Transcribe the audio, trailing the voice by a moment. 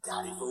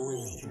Daddy for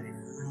real.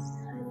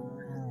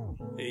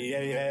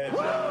 Yeah.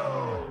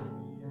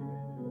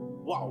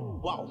 Whoa.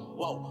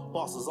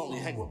 Bosses only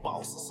hang with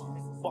bosses.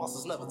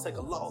 Bosses never take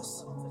a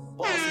loss.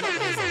 Boss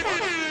never is a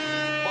runner.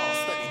 Boss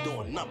steady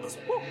doing numbers.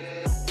 Woo.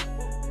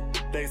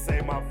 They say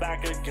my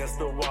back against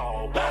the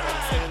wall, but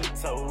I'm 10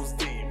 toes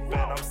deep, and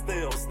I'm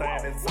still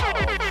standing tall.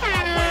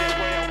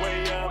 I'm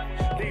way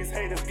up. These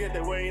haters get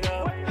their weight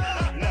up.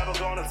 Never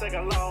gonna take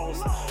a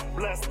loss.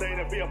 Blessed day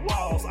to be a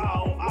boss.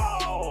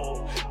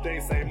 Oh. They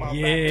say my back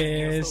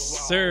against the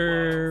wall.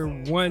 Sir.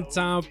 One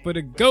time for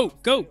the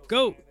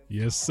GOAT.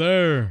 Yes,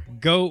 sir.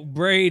 GOAT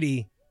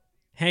Brady.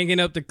 Hanging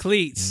up the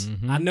cleats.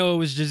 I know it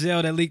was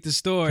Giselle that leaked the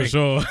story. For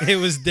sure. It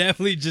was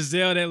definitely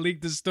Giselle that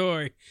leaked the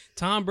story.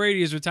 Tom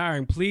Brady is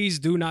retiring. Please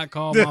do not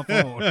call my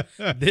phone.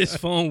 This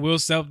phone will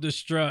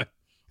self-destruct.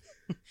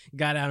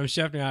 Got Adam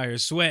Schefter out here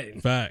sweating.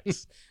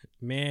 Facts.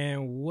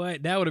 Man,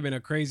 what? That would have been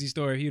a crazy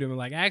story if he'd have been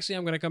like, actually,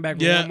 I'm going to come back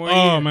for Yeah. one more year.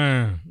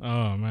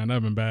 Oh, man.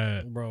 That'd been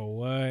bad. Bro,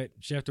 what?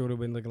 Schefter would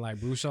have been looking like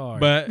Broussard.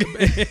 But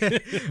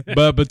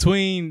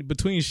between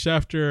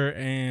Schefter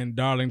and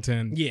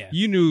Darlington, Yeah.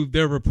 you knew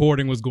their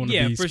reporting was going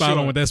to be for spot sure.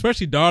 on with that,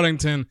 especially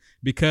Darlington,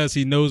 because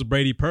he knows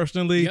Brady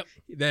personally. Yep.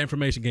 That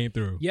information came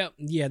through. Yep.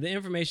 Yeah, the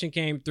information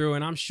came through,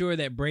 and I'm sure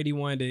that Brady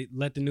wanted to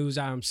let the news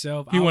out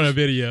himself. He wanted a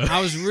video.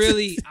 I was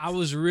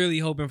really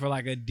hoping for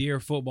like a Dear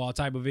Football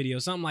type of video,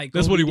 something like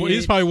That's Kobe what he did. wanted.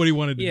 He's probably what he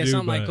wanted to Yeah, do.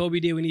 something like but- Kobe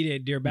did when he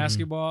did Dear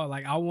Basketball.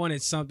 Like I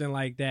wanted something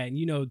like that, and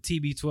you know,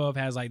 TB12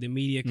 has like the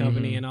media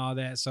company and all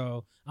that,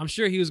 so I'm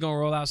sure he was gonna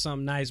roll out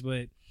something nice.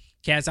 But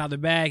cat's out the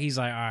bag. He's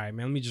like, all right,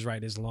 man, let me just write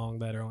this long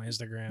letter on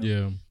Instagram.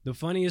 Yeah. The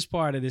funniest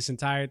part of this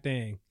entire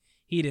thing,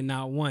 he did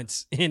not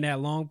once in that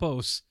long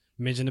post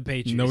mention the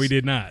Patriots. No, he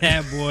did not.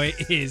 That boy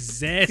is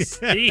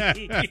zesty.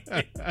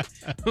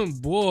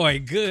 Boy,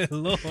 good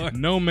Lord.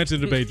 No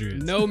mention of the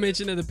Patriots. No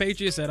mention of the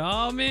Patriots at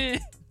all, man.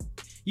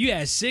 You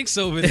had 6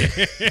 over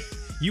there.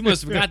 You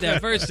must have forgot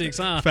that first 6,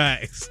 huh?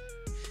 Facts.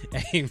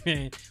 Hey,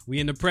 man, we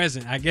in the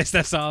present. I guess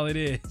that's all it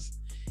is.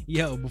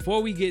 Yo,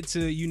 before we get to,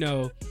 you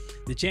know,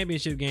 the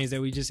championship games that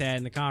we just had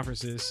in the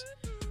conferences,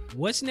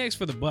 what's next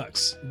for the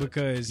Bucks?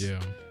 Because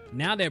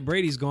now that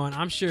Brady's gone,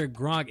 I'm sure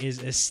Gronk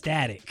is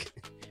ecstatic.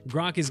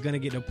 Gronk is going to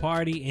get a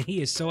party, and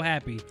he is so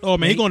happy. Oh,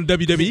 man, he going to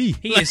WWE.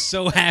 He is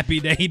so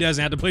happy that he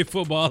doesn't have to play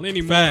football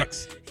anymore.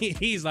 Facts.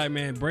 He's like,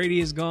 man, Brady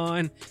is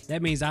gone.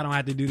 That means I don't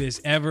have to do this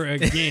ever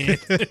again.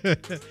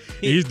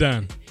 He's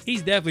done.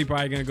 He's definitely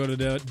probably going to go to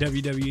the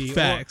WWE.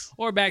 Facts.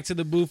 Or back to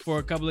the booth for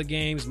a couple of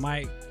games.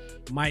 Might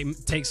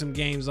take some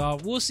games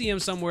off. We'll see him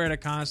somewhere at a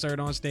concert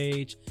on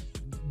stage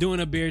doing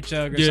a beer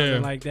chug or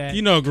something like that.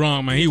 You know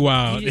Gronk, man. He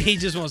wild. He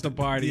just wants to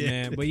party,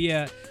 man. But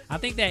yeah, I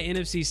think that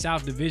NFC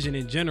South division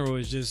in general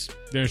is just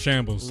They're in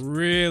shambles.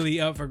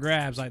 really up for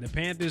grabs. Like the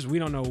Panthers, we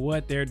don't know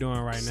what they're doing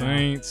right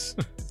now.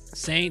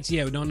 Saints,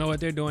 yeah, we don't know what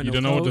they're doing. You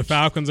No don't know what the coach.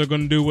 Falcons are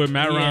going to do with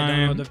Matt Don't know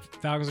Ryan. what the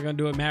Falcons are going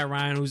to do with Matt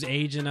Ryan, who's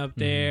aging up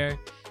there.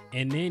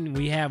 And then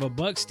we have a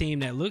Bucks team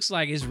that looks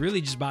like it's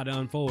really just about to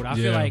unfold. I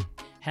feel like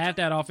half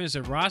that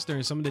offensive roster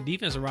and some of the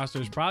defensive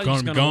roster is probably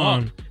just going to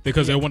walk.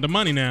 Because they want the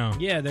money now.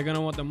 Yeah, they're going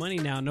to want the money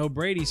now. No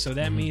Brady, so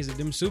that means that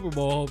them Super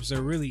Bowl hopes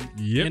are really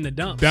in the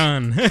dumps.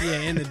 Done.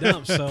 Yeah, in the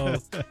dumps. So,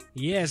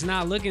 yeah, it's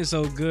not looking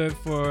so good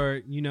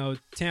for, you know,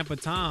 Tampa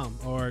Tom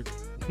or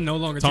no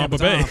longer Tampa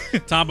Bay.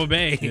 Tom. Tampa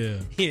Bay.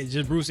 Yeah.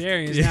 Just Bruce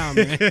Arians now,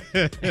 man.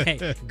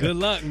 Hey, good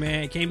luck,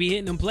 man. Can't be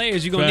hitting them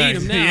players. You're going to need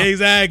them now. Yeah,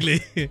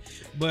 exactly.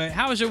 But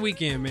how was your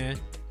weekend, man?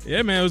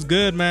 Yeah, man, it was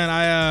good, man.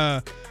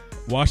 I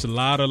watched a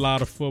lot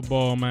of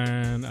football,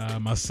 man.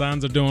 My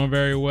Suns are doing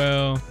very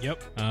well.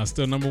 Yep.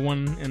 Still number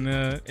 1 in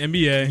the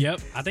NBA.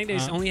 Yep. I think they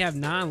only have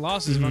 9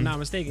 losses, if I'm not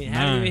mistaken.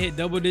 Haven't even hit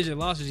double-digit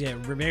losses yet.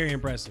 Very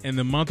impressive. In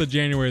the month of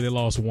January, they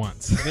lost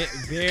once.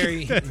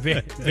 Very,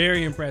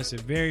 very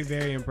impressive. Very,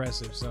 very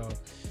impressive. So,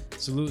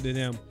 salute to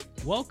them.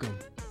 Welcome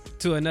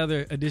to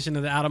another edition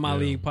of the Out of My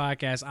League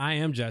podcast. I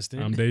am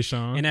Justin. I'm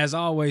Deshaun. And as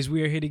always,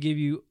 we are here to give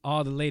you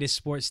all the latest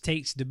sports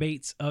takes,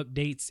 debates,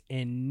 updates,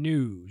 and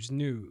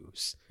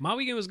news. My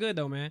weekend was good,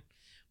 though, man.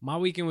 My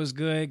weekend was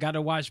good. Got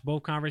to watch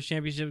both conference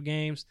championship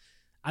games.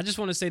 I just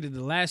want to say that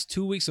the last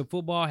 2 weeks of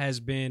football has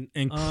been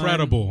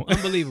incredible.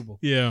 Unbelievable.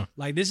 Yeah.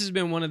 Like, this has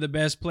been one of the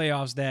best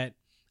playoffs that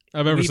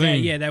I've ever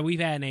seen. that we've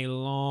had in a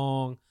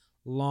long,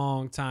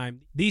 long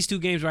time. These 2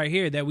 games right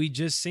here that we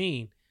just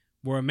seen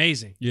were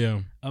amazing.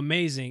 Yeah.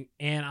 Amazing.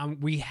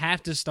 And we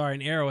have to start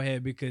in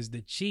Arrowhead because the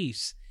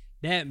Chiefs,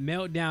 that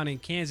meltdown in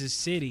Kansas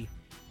City,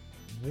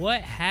 what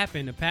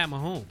happened to Pat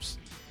Mahomes?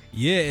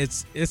 Yeah,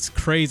 it's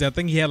crazy. I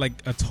think he had like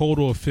a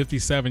total of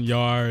 57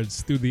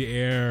 yards through the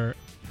air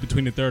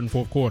between the third and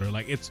fourth quarter.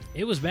 Like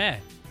it was bad.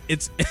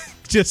 It's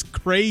just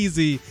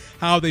crazy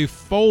how they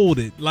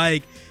folded.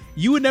 Like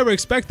you would never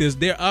expect this.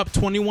 They're up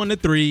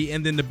 21-3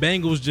 and then the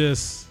Bengals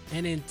just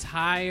an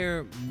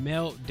entire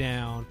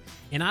meltdown.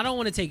 And I don't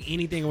want to take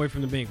anything away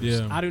from the Bengals.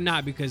 Yeah. I do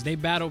not, because they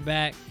battled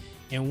back.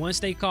 And once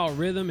they caught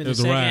rhythm in the was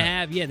a second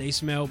wrap. half, they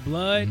smelled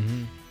blood.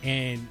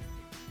 And,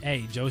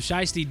 hey, Joe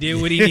Shiesty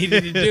did what he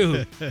needed to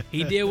do.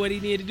 He did what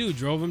he needed to do.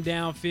 Drove him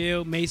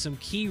downfield, made some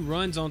key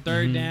runs on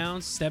third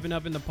downs, stepping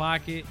up in the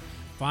pocket.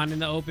 finding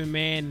the open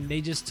man. And they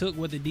just took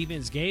what the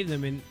defense gave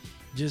them and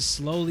just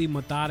slowly,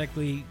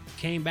 methodically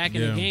came back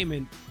in the game.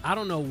 And I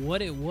don't know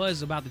what it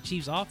was about the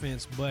Chiefs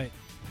offense, but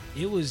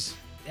it was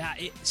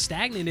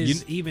stagnant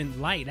is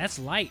even light. That's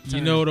light. You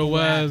know what it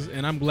was?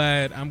 And I'm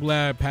glad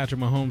Patrick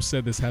Mahomes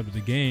said this after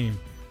the game.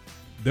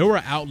 There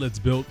were outlets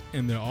built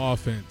in their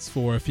offense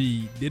for if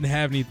he didn't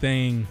have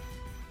anything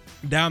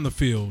down the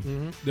field,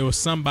 there was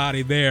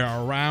somebody there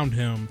around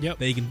him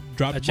that he can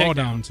drop the ball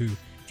down to.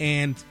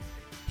 And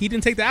he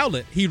didn't take the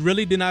outlet. He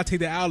really did not take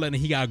the outlet,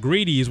 and he got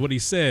greedy is what he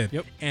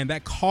said. And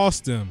that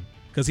cost him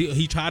because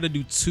he tried to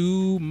do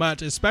too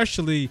much,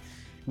 especially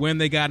when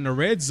they got in the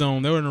red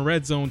zone. They were in the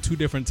red zone 2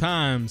 different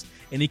times,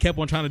 and he kept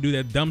on trying to do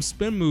that dumb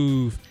spin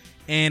move,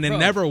 and it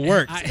never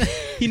worked.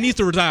 He needs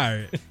to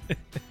retire it.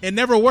 It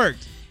never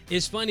worked.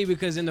 It's funny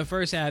because in the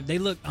first half, they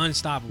looked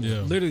unstoppable.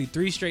 Literally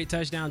 3 straight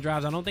touchdown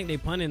drives. I don't think they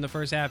punted in the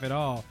first half at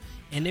all.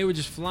 And they were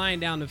just flying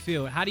down the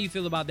field. How do you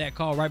feel about that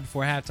call right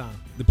before halftime?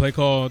 The play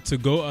call to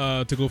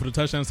go for the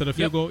touchdown instead of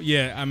field goal?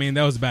 Yeah, I mean,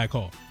 that was a bad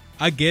call.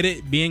 I get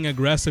it, being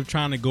aggressive,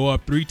 trying to go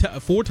up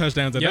 4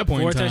 touchdowns at that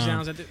point in time. 4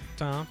 touchdowns at the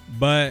time.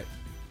 But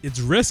it's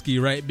risky,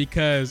 right?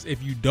 Because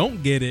if you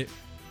don't get it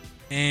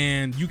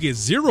and you get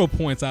 0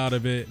 points out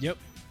of it,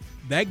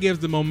 that gives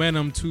the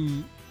momentum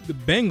to the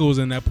Bengals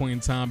in that point in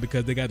time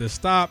because they got to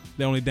stop.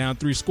 They're only down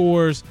 3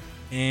 scores,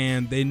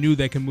 and they knew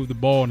they could move the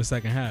ball in the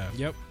second half.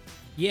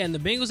 Yeah, and the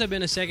Bengals have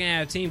been a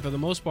second-half team for the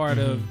most part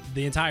of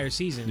the entire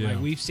season. Like,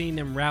 we've seen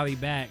them rally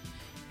back.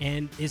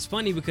 And it's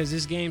funny because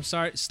this game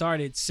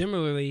started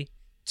similarly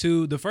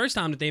to the first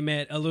time that they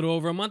met a little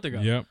over a month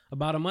ago.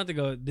 About a month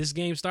ago, this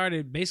game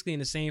started basically in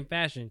the same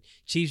fashion.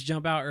 Chiefs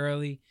jump out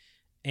early,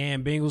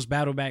 and Bengals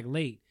battle back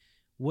late.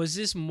 Was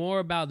this more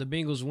about the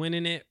Bengals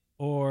winning it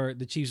or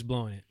the Chiefs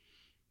blowing it?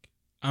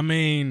 I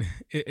mean,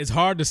 it's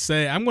hard to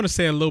say. I'm going to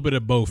say a little bit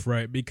of both,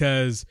 right?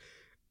 Because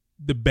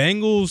the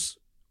Bengals,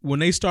 when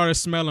they started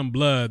smelling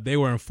blood, they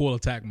were in full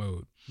attack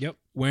mode.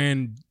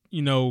 When,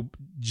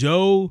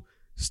 Joe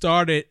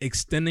started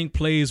extending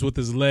plays with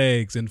his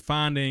legs and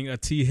finding a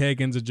T.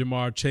 Higgins, a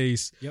Jamar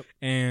Chase,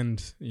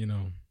 and,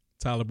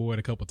 Tyler Boyd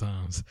a couple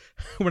times.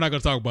 We're not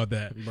going to talk about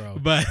that. Bro.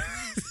 But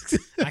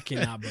I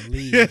cannot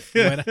believe.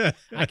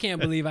 I can't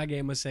believe I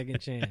gave him a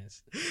second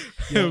chance.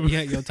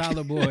 Yo,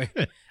 Tyler Boyd,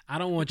 I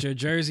don't want your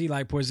jersey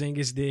like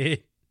Porzingis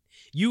did.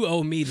 You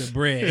owe me the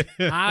bread.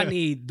 I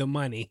need the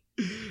money.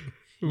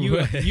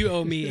 You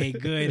owe me a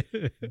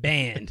good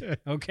band.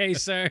 Okay,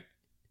 sir?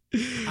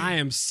 I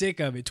am sick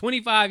of it.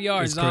 25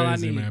 yards is all I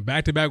need. Man.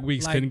 Back-to-back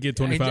weeks couldn't get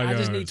 25 yards. I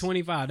just need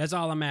 25. That's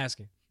all I'm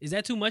asking. Is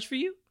that too much for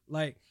you?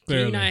 Like, can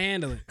you not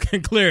handle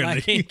it? Clearly.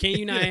 Like, can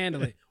you not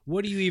handle it?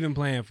 What are you even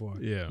playing for?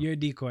 You're a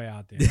decoy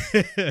out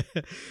there.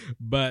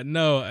 But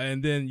no,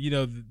 and then,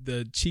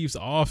 the Chiefs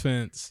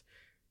offense,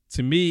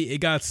 to me, it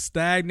got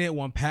stagnant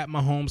when Pat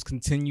Mahomes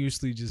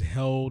continuously just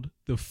held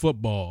the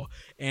football.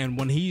 And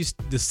when he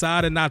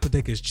decided not to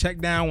take his check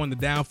down when the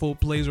downfield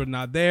plays were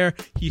not there,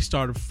 he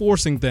started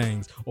forcing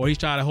things. Or he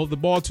tried to hold the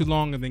ball too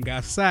long and then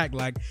got sacked.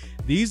 Like,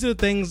 these are the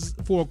things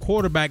for a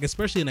quarterback,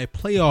 especially in a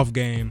playoff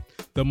game.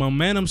 The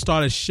momentum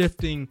started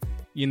shifting,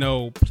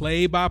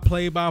 play by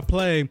play by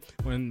play.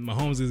 When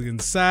Mahomes is getting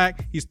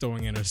sacked, he's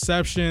throwing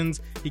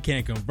interceptions. He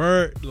can't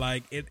convert.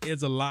 Like,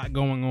 it's a lot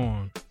going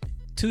on.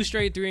 2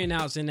 straight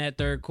 3-and-outs in that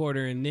third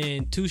quarter, and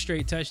then 2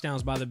 straight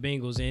touchdowns by the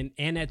Bengals,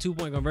 and that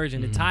 2-point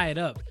conversion to tie it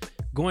up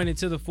going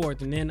into the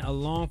fourth, and then a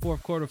long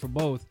fourth quarter for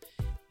both.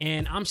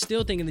 And I'm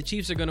still thinking the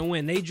Chiefs are going to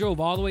win. They drove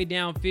all the way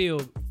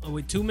downfield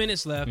with 2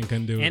 minutes left,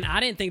 and I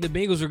didn't think the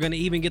Bengals were going to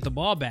even get the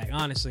ball back.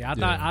 Honestly, I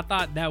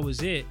thought that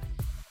was it.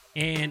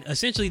 And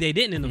essentially, they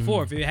didn't in the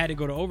fourth. It had to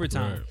go to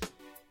overtime. Right.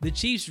 The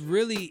Chiefs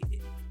really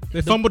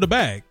fumbled the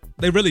bag.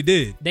 They really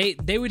did. They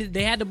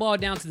had the ball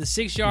down to the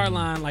 6-yard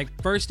line, like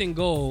 1st and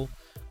goal.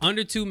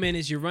 Under 2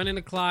 minutes, you're running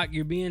the clock,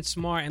 you're being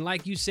smart, and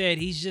like you said,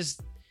 he's just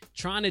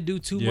trying to do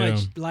too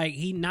much. Like,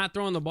 he not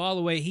throwing the ball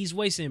away. He's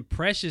wasting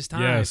precious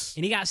time,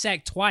 and he got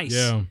sacked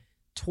twice.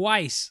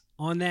 Twice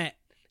on that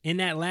in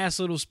that last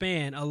little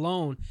span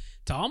alone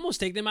to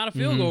almost take them out of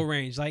field goal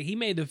range. Like, he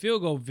made the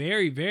field goal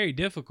very, very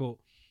difficult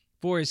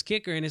for his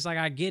kicker, and it's like,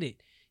 I get it.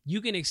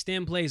 You can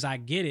extend plays. I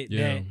get it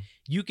that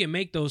you can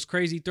make those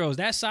crazy throws.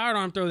 That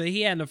sidearm throw that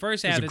he had in the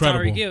first half to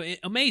Tyreek Hill,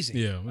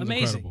 amazing. Amazing.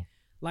 Incredible.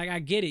 Like, I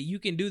get it. You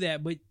can do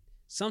that, but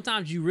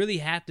sometimes you really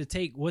have to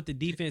take what the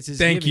defense is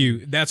giving you. Thank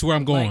you. That's where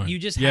I'm going. Like, you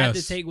just have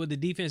to take what the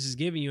defense is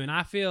giving you. And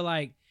I feel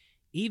like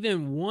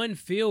even one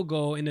field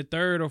goal in the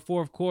third or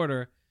fourth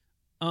quarter,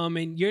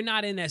 and you're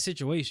not in that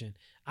situation.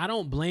 I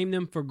don't blame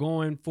them for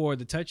going for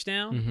the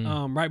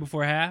touchdown right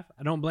before half.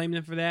 I don't blame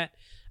them for that.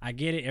 I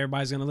get it.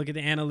 Everybody's going to look at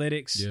the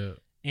analytics. Yeah.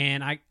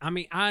 And I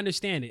mean, I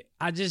understand it.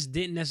 I just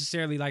didn't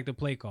necessarily like the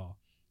play call.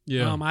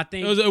 Yeah, I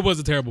think it was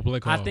a terrible play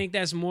call. I think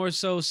that's more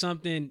so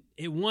something.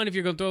 One, if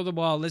you're gonna throw the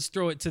ball, let's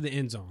throw it to the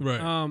end zone.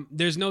 Right.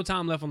 There's no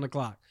time left on the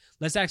clock.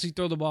 Let's actually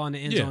throw the ball in the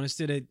end zone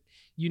instead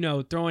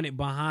of throwing it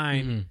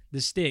behind the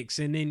sticks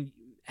and then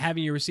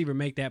having your receiver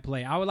make that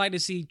play. I would like to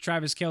see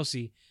Travis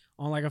Kelce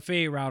on like a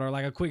fade route or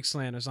like a quick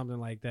slant or something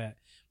like that.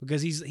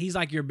 because he's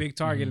like your big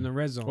target in the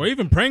red zone. Or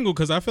even Pringle,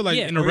 because I feel like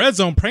in the red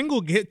zone,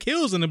 Pringle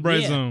kills in the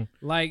red zone.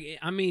 Like,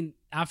 I mean,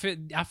 I feel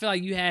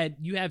like you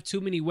have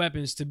too many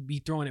weapons to be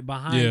throwing it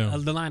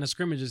behind the line of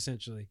scrimmage,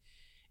 essentially,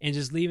 and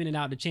just leaving it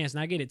out to chance.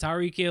 And I get it.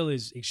 Tyreek Hill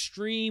is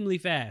extremely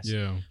fast.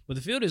 Yeah. But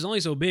the field is only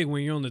so big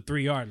when you're on the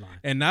 3-yard line.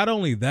 And not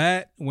only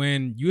that,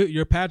 when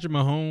you're Patrick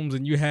Mahomes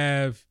and you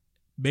have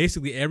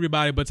basically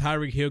everybody but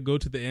Tyreek Hill go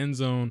to the end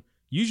zone,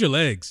 use your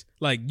legs.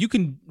 Like, you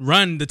can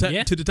run to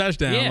the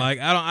touchdown. Yeah. Like,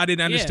 I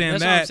didn't understand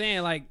that's that. What I'm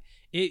saying. Like,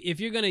 if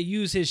you're gonna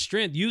use his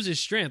strength, use his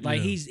strength.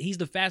 Like, he's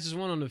the fastest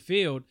one on the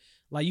field.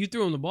 Like, you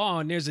threw him the ball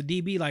and there's a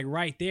DB like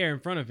right there in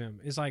front of him.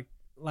 It's like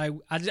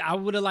I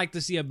would have liked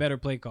to see a better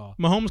play call.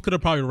 Mahomes could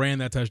have probably ran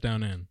that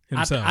touchdown in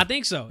himself. I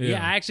think so. Yeah,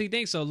 I actually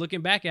think so.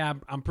 Looking back at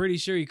it, I'm pretty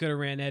sure he could have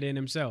ran that in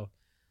himself.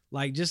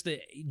 Like, just the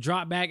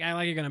drop back, act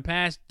like you're going to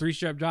pass,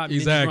 3-step drop,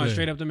 and then just run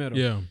straight up the middle.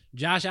 Yeah.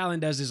 Josh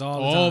Allen does this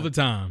all the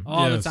time.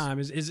 All the time.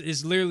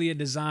 It's literally a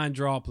design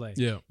draw play.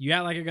 Yeah. You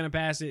act like you're going to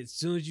pass it. As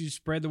soon as you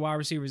spread the wide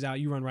receivers out,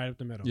 you run right up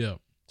the middle. Yeah.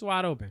 It's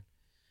wide open.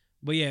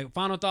 But, yeah,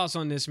 final thoughts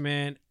on this,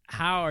 man.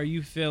 How are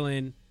you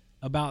feeling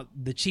about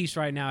the Chiefs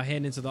right now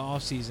heading into the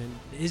offseason?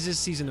 Is this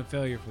season a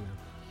failure for them?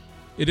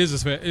 It is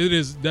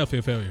definitely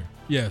a failure.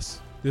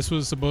 Yes. This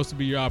was supposed to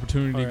be your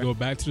opportunity to go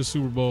back to the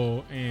Super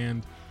Bowl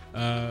and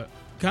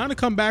kind of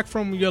come back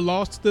from your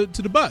loss to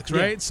the Bucs,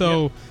 right?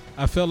 So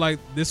I felt like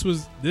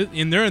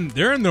and they're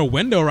in their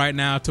window right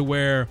now to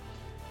where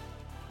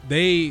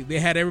they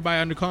had everybody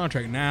under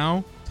contract.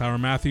 Now Tyrann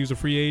Mathieu a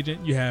free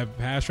agent. You have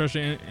pass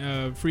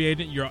rusher free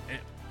agent.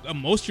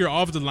 Most of your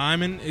offensive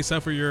linemen,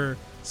 except for your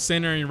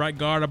center and your right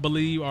guard, I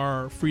believe,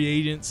 are free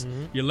agents.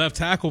 Mm-hmm. Your left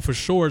tackle for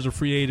sure is a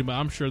free agent, but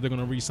I'm sure they're going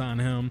to re-sign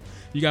him.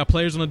 You got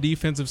players on the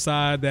defensive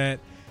side that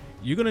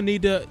you're going to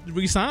need to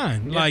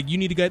re-sign. Yeah. Like, you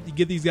need to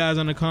get these guys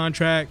under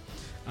contract.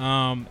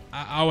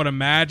 I would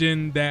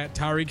imagine that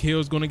Tyreek Hill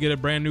is going to get a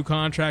brand new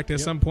contract at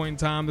some point in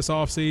time this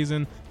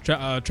offseason.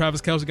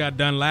 Travis Kelce got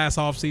done last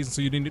offseason,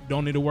 so you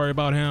don't need to worry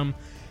about him.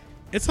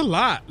 It's a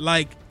lot.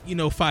 Like,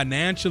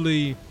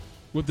 financially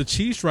with the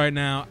Chiefs right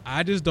now,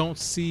 I just don't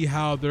see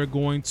how they're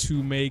going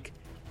to make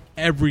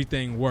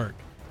everything work.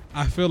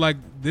 I feel like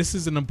this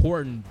is an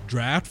important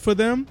draft for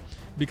them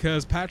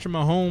because Patrick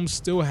Mahomes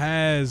still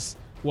has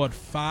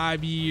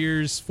 5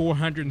 years,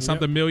 400 and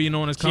something million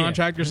on his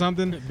contract or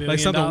something, like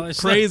something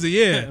crazy.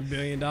 Yeah, $1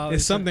 billion.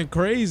 It's something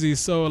crazy.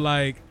 So,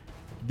 like,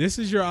 this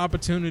is your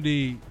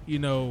opportunity.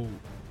 You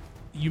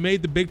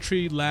made the big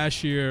trade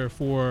last year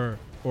for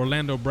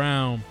Orlando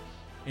Brown,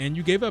 and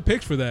you gave up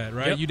picks for that,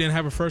 right? Yep. You didn't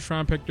have a first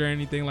round pick or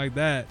anything like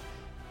that.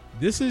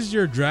 This is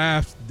your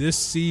draft this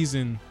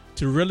season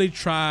to really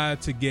try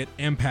to get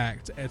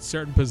impact at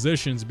certain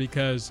positions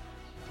because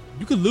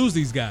you could lose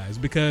these guys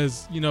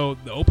because, the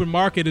open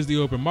market is the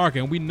open market,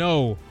 and we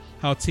know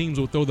how teams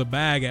will throw the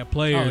bag at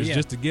players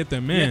just to get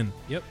them in.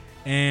 Yep.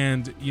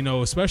 And,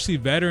 especially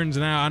veterans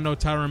now. I know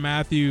Tyrann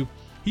Mathieu,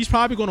 he's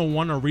probably going to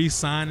want to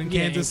re-sign in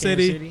Kansas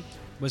City.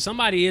 But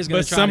somebody is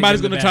going to try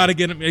to try to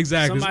get him.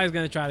 Exactly. Somebody's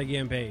going to try to get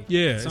him paid.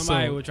 Yeah.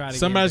 Somebody will try to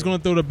Somebody's going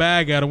to throw the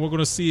bag at him. We're going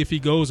to see if he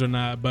goes or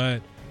not.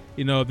 But,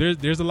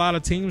 there's a lot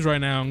of teams right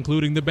now,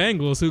 including the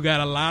Bengals, who got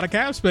a lot of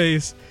cap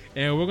space,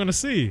 and we're going to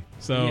see.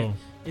 So. Yeah.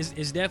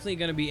 It's definitely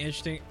going to be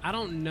interesting. I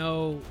don't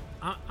know.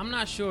 I'm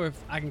not sure if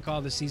I can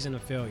call the season a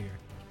failure.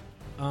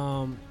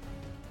 I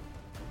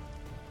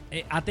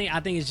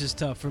think it's just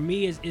tough. For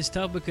me, it's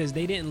tough because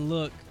they didn't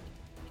look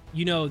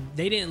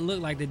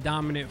like the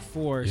dominant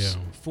force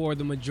for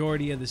the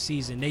majority of the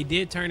season. They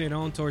did turn it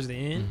on towards the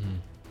end.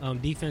 Mm-hmm.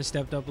 Defense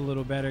stepped up a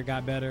little better,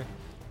 got better.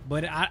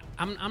 But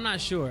I'm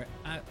not sure.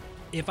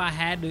 If I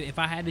had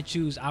to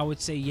choose, I would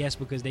say yes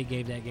because they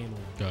gave that game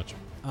away. Gotcha.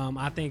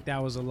 I think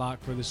that was a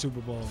lock for the Super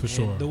Bowl. For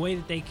sure. The way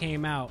that they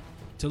came out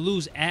to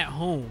lose at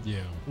home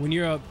when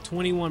you're up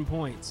 21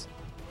 points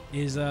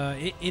is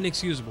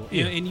inexcusable.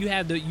 Yeah. And you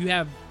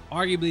have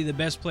arguably the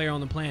best player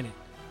on the planet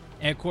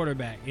at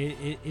quarterback.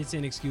 It's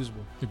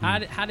inexcusable.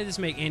 How did this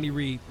make Andy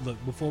Reid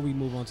look before we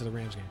move on to the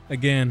Rams game?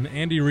 Again,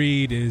 Andy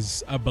Reid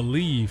is, I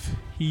believe,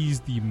 he's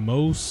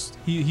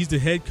the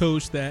head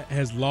coach that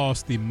has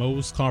lost the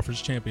most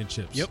conference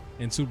championships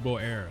in Super Bowl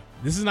era.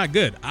 This is not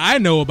good. I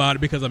know about it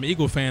because I'm an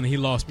Eagle fan and he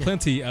lost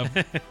plenty of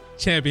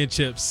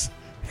championships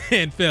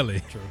in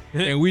Philly. True.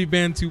 And we've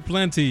been to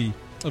plenty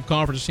of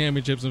conference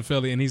championships in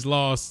Philly and he's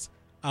lost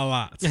a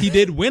lot. He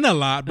did win a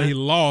lot, but he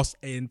lost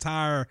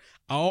a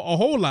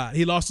whole lot.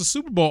 He lost the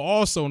Super Bowl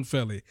also in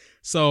Philly.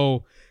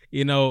 So,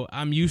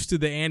 I'm used to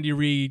the Andy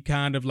Reid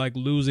kind of like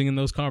losing in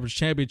those conference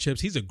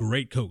championships. He's a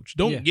great coach.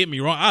 Don't get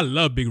me wrong. I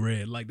love Big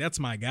Red. Like, that's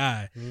my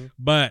guy. Mm-hmm.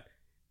 But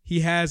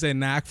he has a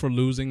knack for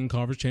losing in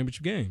conference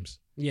championship games.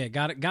 Yeah,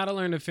 got to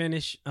learn to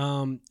finish.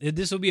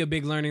 This will be a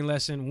big learning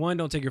lesson. One,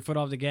 don't take your foot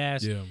off the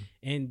gas. Yeah.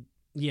 And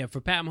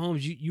for Pat Mahomes,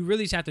 you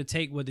really just have to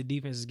take what the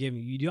defense is giving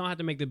you. You don't have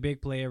to make the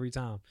big play every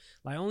time.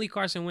 Like, only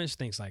Carson Wentz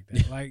thinks like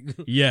that. Like,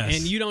 yes.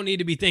 And you don't need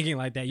to be thinking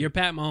like that. You're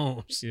Pat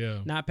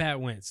Mahomes, not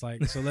Pat Wentz.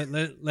 Like, so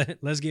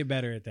let's get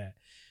better at that.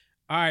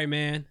 All right,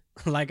 man.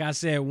 Like I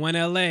said, one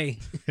LA,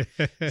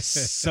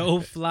 so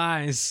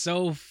fly and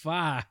so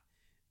far.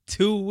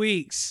 2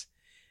 weeks,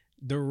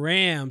 the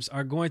Rams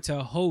are going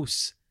to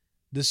host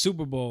the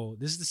Super Bowl.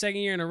 This is the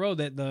second year in a row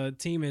that the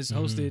team has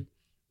hosted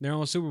their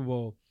own Super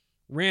Bowl.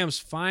 Rams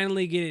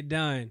finally get it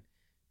done.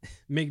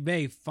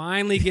 McVay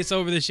finally gets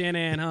over the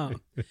Shanahan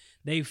hump.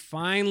 They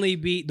finally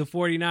beat the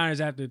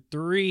 49ers after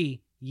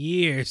 3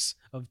 years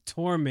of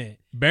torment.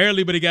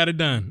 Barely, but he got it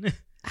done.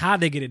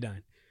 How'd they get it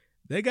done?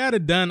 They got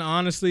it done,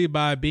 honestly,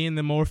 by being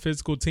the more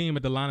physical team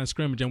at the line of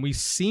scrimmage. And we've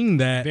seen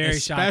that, Very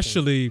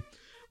especially shocking.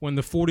 when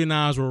the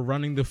 49ers were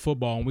running the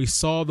football. And we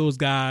saw those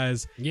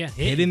guys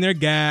hitting their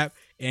gap,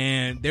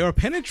 and they were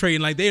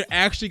penetrating. Like, they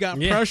actually got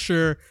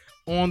pressure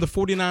on the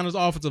 49ers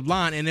offensive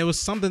line. And it was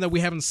something that we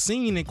haven't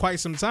seen in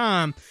quite some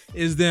time,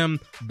 is them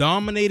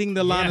dominating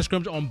the line of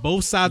scrimmage on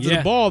both sides of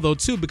the ball, though,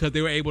 too, because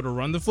they were able to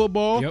run the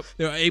football. Yep.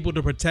 They were able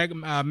to protect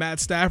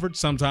Matt Stafford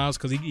sometimes,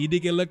 because he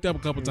did get licked up a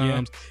couple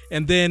times.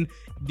 And then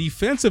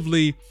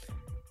defensively,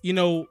 you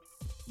know,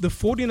 the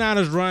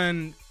 49ers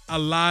run a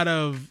lot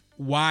of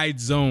wide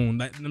zone,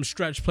 like them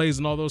stretch plays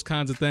and all those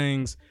kinds of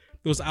things,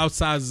 those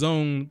outside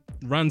zone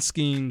run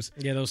schemes.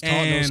 Yeah,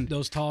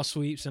 those tall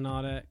sweeps and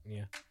all that.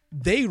 Yeah.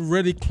 They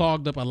really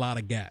clogged up a lot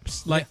of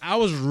gaps. Like, I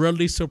was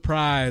really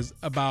surprised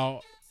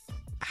about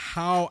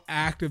how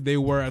active they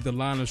were at the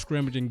line of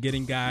scrimmage and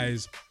getting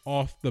guys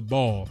off the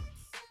ball.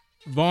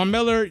 Von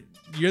Miller,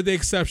 you're the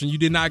exception. You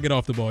did not get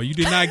off the ball. You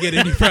did not get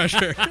any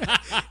pressure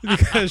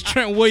because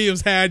Trent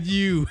Williams had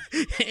you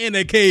in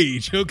a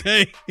cage,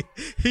 okay?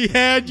 He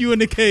had you in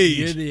the cage.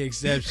 You're the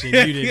exception.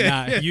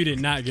 You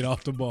did not get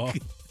off the ball.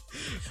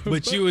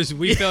 But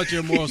we felt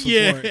your moral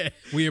support. Yeah.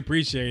 We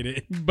appreciate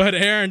it. But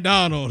Aaron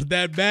Donald,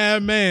 that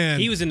bad man.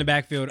 He was in the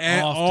backfield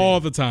all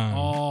the time.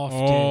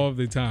 All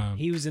the time.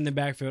 He was in the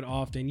backfield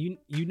often.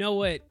 You know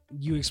what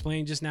you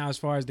explained just now as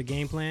far as the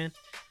game plan,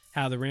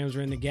 how the Rams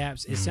were in the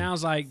gaps. It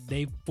sounds like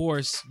they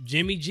forced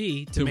Jimmy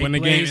G to make win the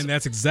plays game, and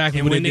that's exactly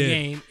and what win they the did.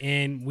 game.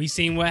 And we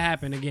seen what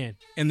happened again.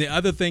 And the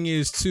other thing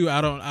is too,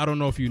 I don't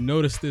know if you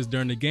noticed this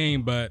during the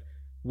game, but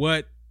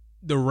what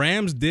the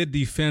Rams did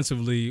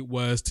defensively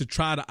was to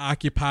try to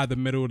occupy the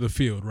middle of the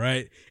field,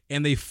 right?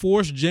 And they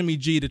forced Jimmy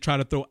G to try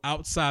to throw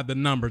outside the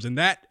numbers, and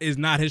that is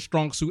not his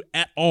strong suit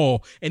at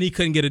all, and he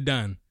couldn't get it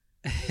done.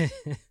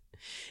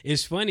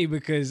 It's funny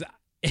because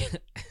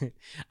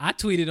I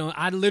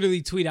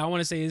literally tweeted, I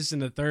want to say this in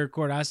the third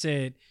quarter, I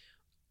said,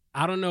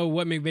 I don't know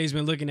what McVay's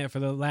been looking at for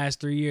the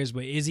last 3 years,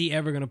 but is he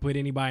ever going to put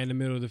anybody in the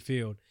middle of the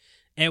field?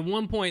 At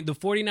one point, the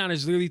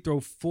 49ers literally throw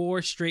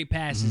 4 straight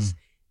passes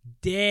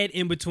dead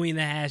in between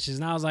the hashes.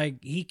 And I was like,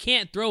 he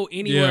can't throw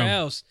anywhere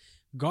else.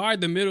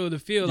 Guard the middle of the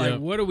field. Like,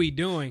 what are we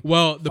doing?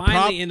 Well,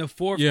 finally, in the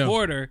fourth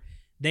quarter,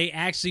 they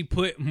actually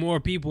put more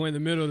people in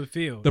the middle of the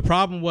field. The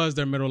problem was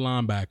their middle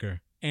linebacker.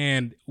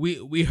 And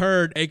we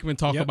heard Aikman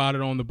talk about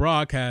it on the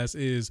broadcast.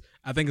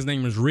 I think his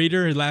name is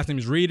Reeder. His last name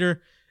is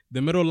Reeder.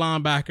 The middle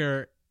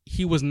linebacker,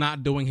 he was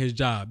not doing his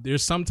job.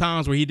 There's some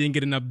times where he didn't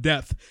get enough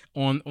depth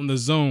on the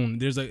zone.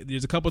 There's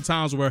a couple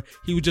times where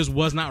he just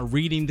was not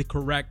reading the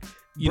correct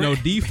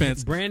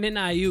defense. Brandon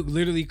Ayuk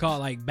literally caught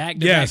like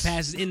back-to-back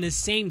passes in the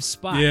same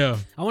spot. Yeah.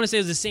 I want to say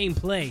it was the same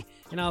play.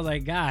 And I was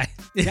like, guys,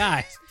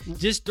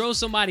 just throw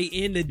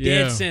somebody in the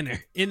dead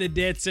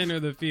center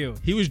of the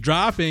field. He was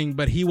dropping,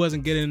 but he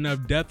wasn't getting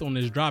enough depth on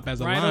his drop as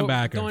a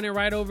linebacker. Throwing it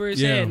right over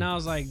his head. And I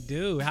was like,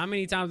 dude, how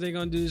many times are they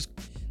going to do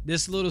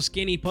this little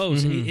skinny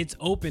post? And it's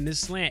open, this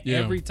slant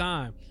every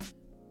time.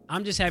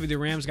 I'm just happy the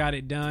Rams got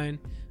it done.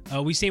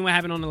 We seen what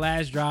happened on the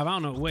last drive. I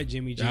don't know what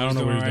Jimmy G was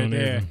doing right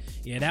there. Either.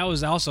 Yeah, that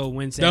was also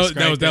Wentz-esque.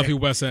 That was definitely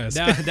Wentz-esque.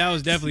 That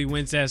was definitely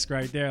Wentz-esque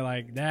right there.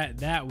 Like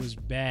that was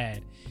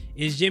bad.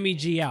 Is Jimmy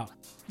G out?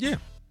 Yeah.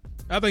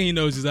 I think he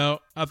knows he's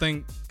out. I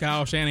think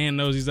Kyle Shanahan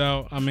knows he's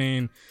out. I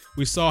mean,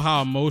 we saw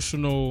how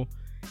emotional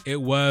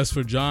it was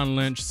for John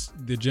Lynch,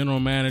 the general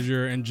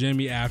manager, and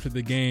Jimmy after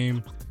the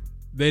game.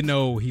 They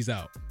know he's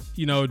out.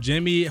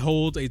 Jimmy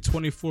holds a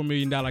 $24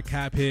 million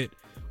cap hit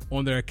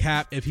on their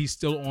cap if he's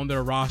still on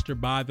their roster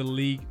by the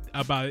league,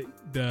 by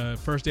the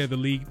first day of the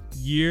league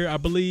year, I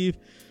believe.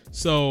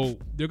 So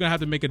they're going to have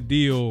to make a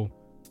deal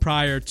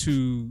prior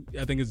to,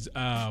 I think it's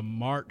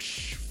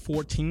March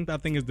 14th, I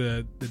think is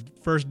the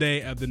first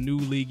day of the new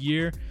league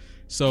year.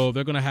 So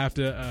they're going to have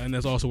to, and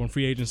that's also when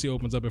free agency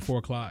opens up at 4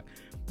 o'clock.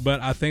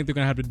 But I think they're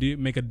going to have to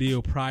make a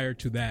deal prior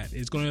to that.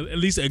 It's going to, at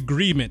least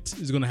agreement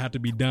is going to have to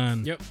be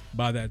done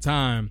by that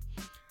time.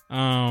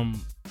 I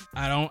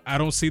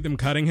don't see them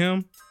cutting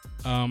him.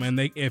 And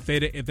if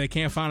they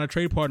can't find a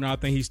trade partner, I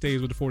think he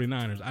stays with the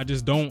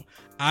 49ers.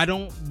 I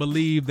don't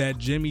believe that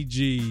Jimmy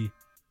G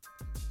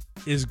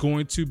is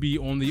going to be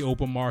on the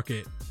open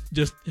market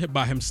just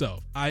by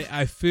himself.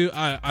 I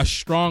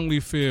strongly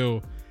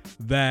feel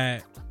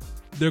that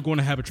they're going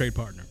to have a trade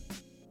partner.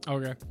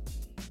 Okay.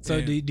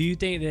 So do you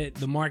think that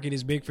the market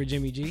is big for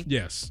Jimmy G?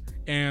 Yes.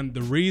 And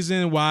the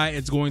reason why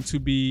it's going to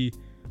be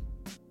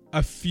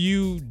a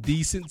few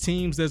decent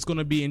teams that's going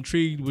to be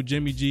intrigued with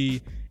Jimmy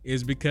G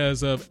is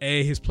because of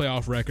his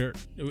playoff record.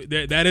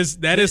 That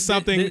is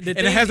something, and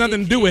it has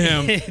nothing to do with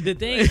him.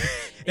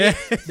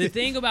 The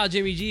thing about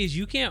Jimmy G is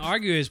you can't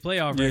argue his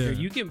playoff record.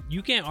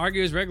 You can't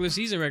argue his regular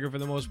season record for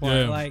the most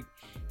part. Like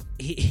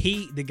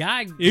the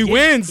guy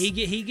wins. He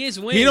gets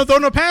wins. He don't throw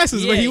no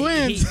passes, but he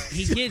wins.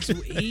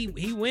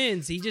 He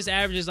wins. He just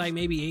averages like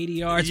maybe 80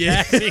 yards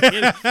passing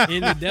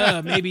in the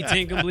dub, maybe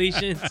 10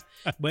 completions.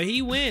 But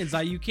he wins.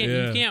 Like you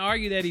can't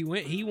argue that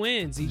he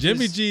wins.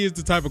 Jimmy G is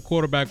the type of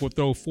quarterback will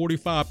throw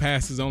 45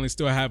 passes, only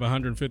still have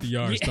 150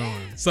 yards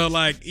thrown. So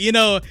like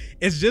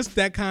it's just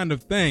that kind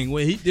of thing.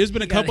 Where there's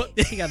been a couple.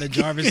 He got the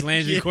Jarvis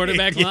Landry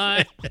quarterback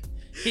line.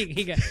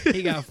 He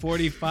got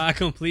 45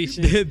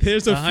 completions.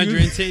 There's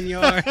 110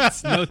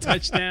 yards, no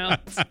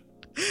touchdowns.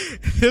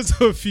 There's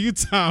a few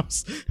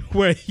times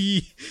where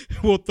he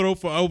will throw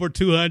for over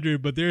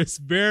 200, but there's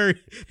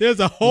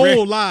a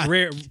whole lot.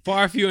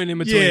 Far few and in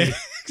between. Yeah.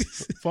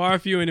 Far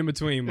few and in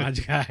between, my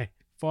guy.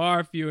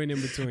 Far few and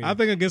in between. I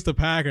think against the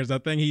Packers, I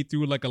think he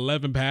threw like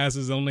 11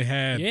 passes, only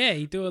had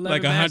he threw 11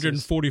 like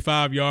 145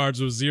 passes.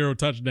 Yards with 0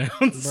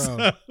 touchdowns.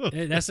 Bro,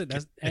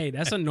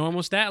 that's a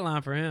normal stat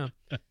line for him.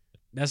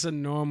 That's a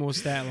normal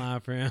stat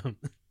line for him.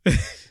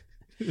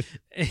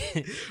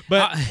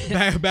 But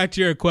back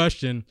to your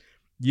question.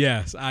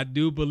 Yes, I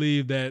do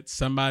believe that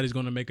somebody's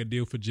going to make a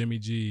deal for Jimmy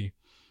G.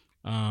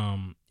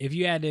 If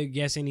you had to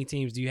guess any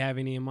teams, do you have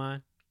any in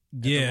mind?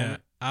 Yeah,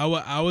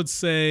 I would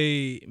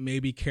say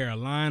maybe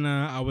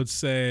Carolina. I would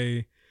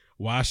say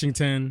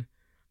Washington.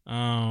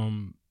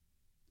 I'm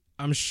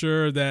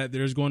sure that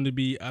there's going to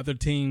be other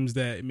teams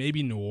that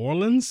maybe New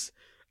Orleans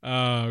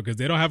because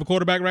they don't have a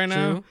quarterback right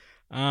now.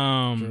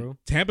 True.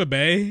 Tampa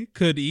Bay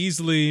could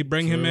easily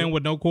bring him in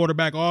with no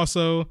quarterback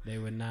also. They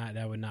would not.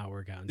 That would not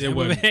work out. It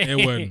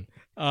wouldn't.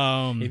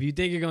 If you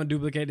think you're going to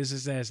duplicate the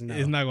success, no.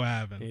 It's not going to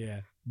happen. Yeah.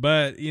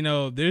 But,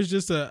 there's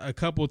just a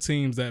couple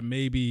teams that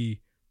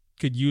maybe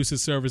could use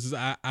his services.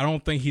 I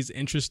don't think he's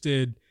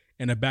interested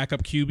in a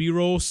backup QB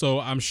role, so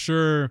I'm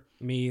sure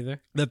me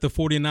either that the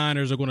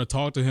 49ers are going to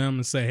talk to him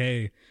and say,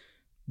 hey,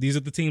 these are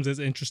the teams that's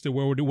interested.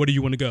 Where do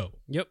you want to go?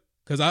 Yep.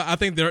 Because I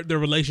think their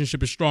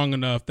relationship is strong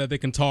enough that they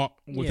can talk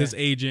with his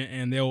agent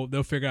and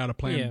they'll figure out a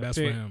plan best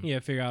for him. Yeah,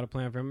 figure out a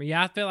plan for him.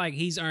 Yeah, I feel like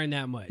he's earned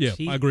that much. Yeah,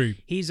 I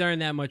agree. He's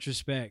earned that much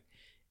respect.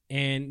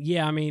 And,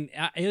 yeah, I mean,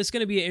 it's going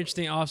to be an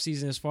interesting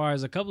offseason as far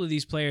as a couple of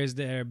these players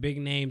that are big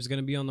names going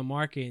to be on the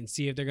market and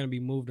see if they're going to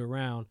be moved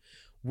around.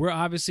 We're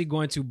obviously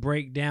going to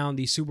break down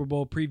the Super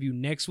Bowl preview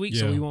next week,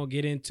 so we won't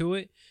get into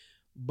it.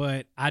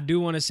 But I do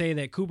want to say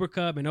that Cooper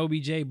Kupp and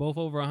OBJ, both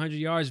over 100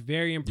 yards,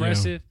 very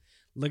impressive.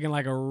 Looking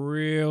like a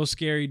real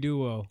scary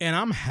duo. And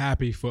I'm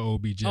happy for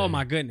OBJ. Oh,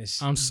 my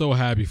goodness. I'm so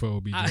happy for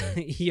OBJ.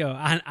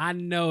 I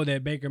know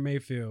that Baker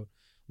Mayfield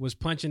was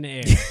punching the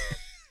air.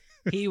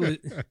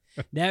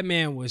 That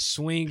man was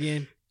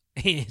swinging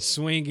and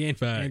swinging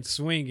and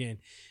swinging.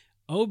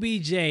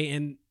 OBJ,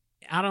 and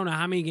I don't know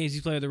how many games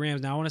he's played with the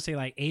Rams now. I want to say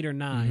like 8 or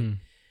 9.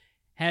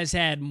 Has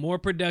had more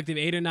productive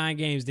 8 or 9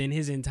 games than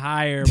his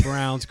entire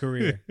Browns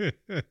career.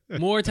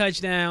 More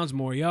touchdowns,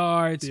 more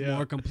yards,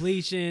 more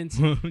completions.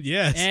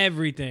 Yes.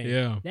 Everything.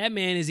 Yeah. That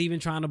man is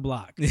even trying to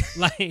block.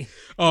 Like,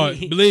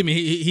 believe me,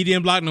 he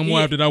didn't block no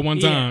more after that one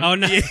time. Oh,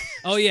 no.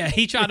 Oh, yeah.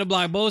 He tried to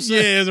block Bosa.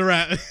 Yeah, it's a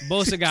wrap.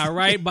 Bosa got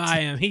right by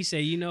him. He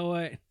said, you know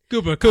what?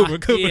 Cooper.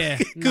 Yeah.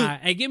 Nah.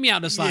 Hey, get me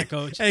out the slot,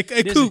 coach. Hey,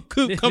 Coop,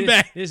 come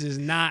back. This is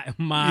not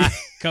my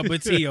cup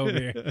of tea over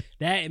here.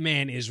 That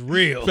man is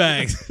real.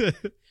 Facts.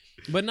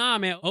 But nah,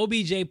 man,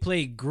 OBJ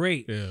played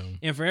great. Yeah.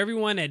 And for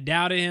everyone that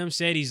doubted him,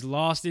 said he's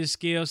lost his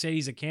skill, said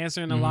he's a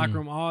cancer in the locker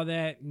room, all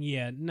that,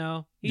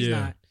 no, he's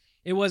not.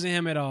 It wasn't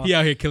him at all. He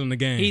out here killing the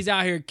game. He's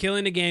out here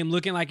killing the game,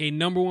 looking like a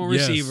number one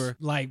receiver,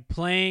 like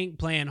playing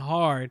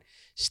hard,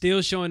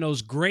 still showing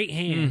those great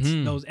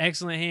hands, those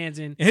excellent hands.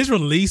 And his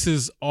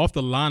releases off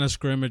the line of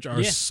scrimmage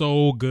are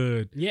so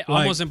good. Yeah,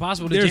 like, almost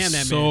impossible to jam that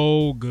man.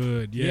 So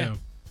good, yeah.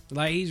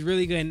 Like, he's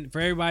really good. And for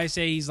everybody to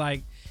say he's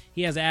like,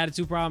 he has an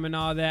attitude problem and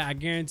all that, I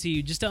guarantee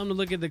you, just tell him to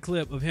look at the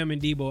clip of him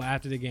and Debo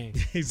after the game.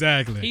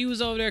 Exactly. He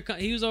was over there talking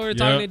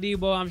to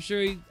Debo. I'm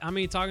sure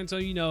talking to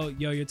him,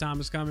 yo, your time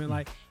is coming.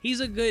 Like, he's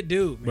a good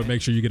dude, man. But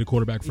make sure you get a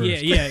quarterback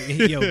first. Yeah.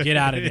 Yo, get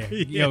out of there.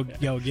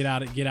 Yo, get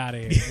out of here.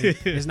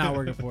 It's not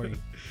working for you.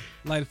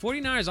 Like, the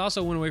 49ers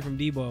also went away from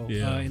Debo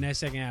in that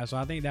second half, so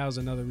I think that was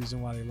another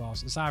reason why they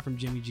lost, aside from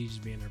Jimmy G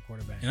just being their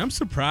quarterback. And I'm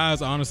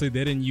surprised, honestly,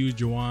 they didn't use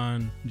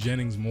Juwan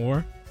Jennings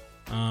more.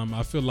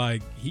 I feel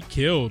like he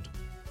killed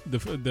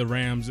the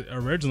Rams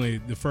originally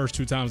the first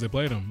 2 times they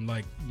played him.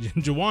 Like,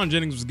 Juwan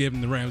Jennings was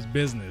giving the Rams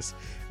business,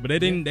 but they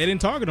didn't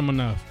target him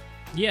enough.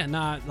 Yeah,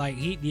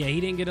 he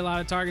didn't get a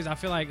lot of targets. I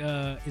feel like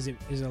is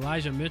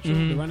Elijah Mitchell,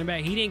 the running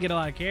back? He didn't get a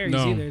lot of carries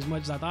either, as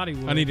much as I thought he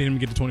would. I needed him to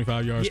get to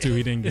 25 yards too.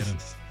 He didn't get him.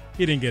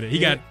 He didn't get it. He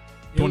got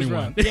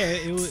 21.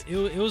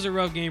 It was a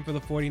rough game for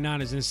the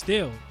 49ers, and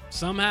still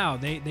somehow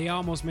they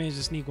almost managed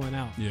to sneak one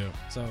out. Yeah.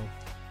 So,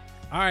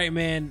 all right,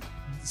 man.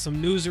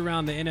 Some news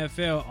around the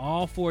NFL.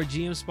 All 4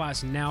 GM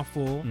spots now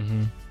full.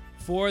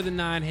 4 of the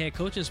 9 head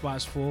coaching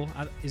spots full.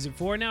 Is it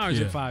 4 now or is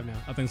it 5 now?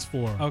 I think it's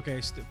 4.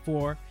 Okay,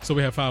 4. So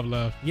we have 5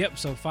 left. Yep,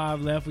 so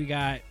 5 left. We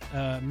got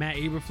Matt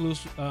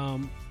Eberflus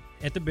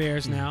at the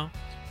Bears now.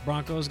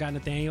 Broncos got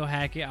Nathaniel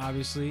Hackett,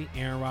 obviously.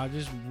 Aaron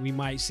Rodgers, we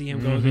might see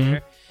him go Mm-hmm.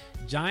 there.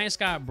 Giants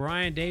got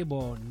Brian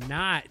Daboll,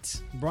 not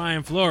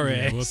Brian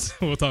Flores.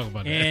 Yeah, we'll talk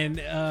about that.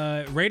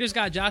 And Raiders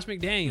got Josh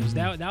McDaniels.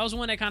 That was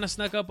one that kind of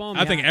snuck up on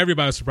me. I think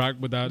everybody's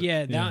surprised with that.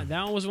 Yeah, that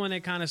one was one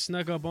that kind of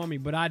snuck up on me.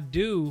 But I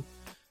do,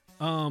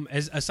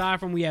 aside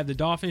from we have the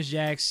Dolphins,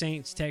 Jags,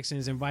 Saints,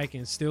 Texans, and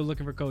Vikings still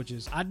looking for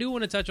coaches, I do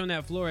want to touch on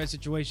that Flores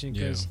situation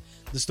because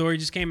the story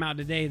just came out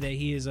today that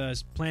he is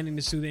planning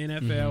to sue the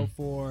NFL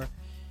for,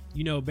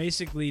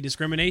 basically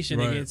discrimination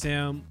against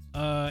him.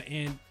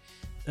 And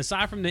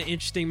aside from the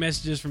interesting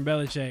messages from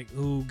Belichick,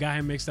 who got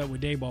him mixed up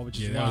with Daboll, which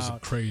is that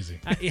wild. was crazy.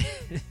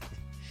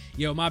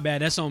 Yo, my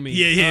bad. That's on me.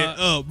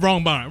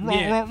 Wrong Brian.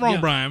 Wrong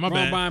Brian. My wrong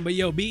bad. Brian, but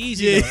yo, be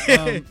easy. Yeah.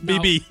 Though.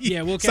 BB.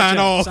 Yeah, we'll catch Sign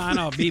up. off. Sign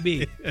off.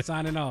 BB.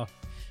 Signing off.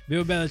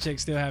 Bill Belichick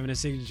still having a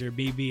signature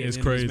BB. It's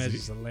and then crazy. This message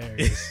is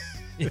hilarious.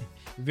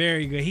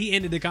 Very good. He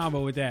ended the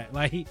combo with that.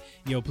 Like,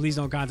 yo, please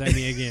don't contact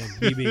me again,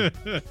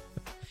 BB.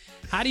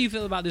 How do you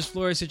feel about this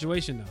Flores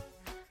situation, though?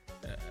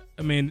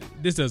 I mean,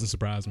 this doesn't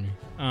surprise me.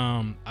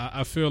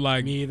 I feel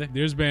like Me either.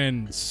 there's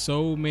been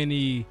so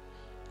many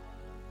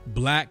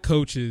black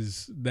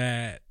coaches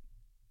and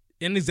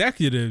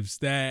executives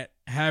that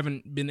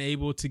haven't been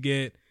able to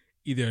get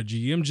either a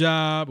GM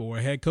job or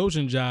a head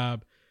coaching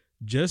job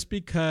just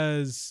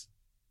because,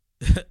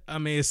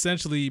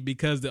 essentially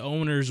because the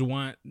owners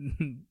want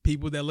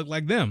people that look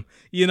like them.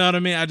 You know what I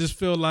mean? I just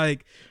feel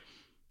like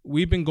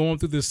we've been going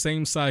through the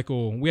same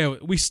cycle.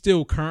 We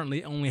still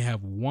currently only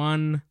have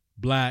one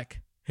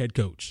black head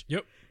coach.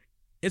 Yep.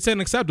 It's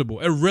unacceptable.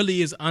 It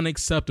really is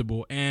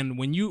unacceptable. And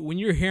when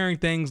you're hearing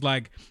things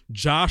like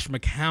Josh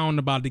McCown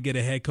about to get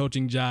a head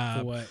coaching job,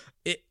 For what?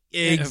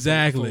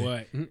 Exactly. For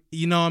what?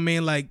 You know what I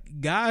mean?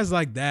 Like guys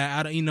like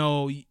that.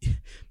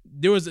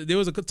 There was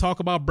a talk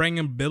about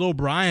bringing Bill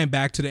O'Brien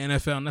back to the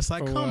NFL, and it's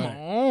like, For come what?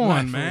 on,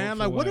 Right, man. for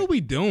Like, what what? are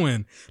we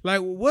doing?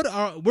 Like, we're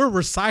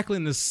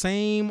recycling the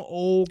same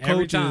old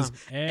Every coaches time.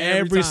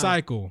 Every time.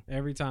 cycle.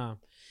 Every time.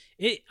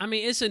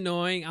 It's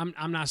annoying.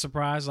 I'm not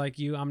surprised like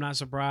you. I'm not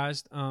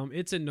surprised.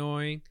 It's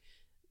annoying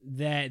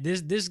that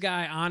this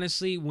guy,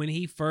 honestly, when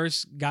he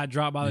first got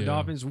dropped by the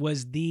Dolphins,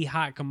 was the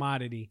hot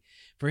commodity.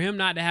 For him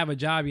not to have a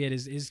job yet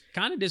is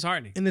kind of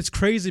disheartening. And it's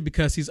crazy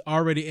because he's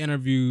already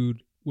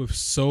interviewed with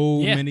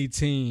so many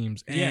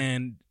teams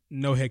and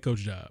no head coach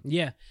job.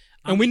 Yeah.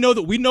 And we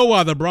know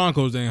why the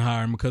Broncos didn't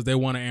hire him, because they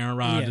wanted Aaron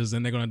Rodgers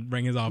and they're going to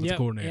bring his offensive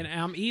coordinator. And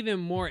I'm even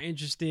more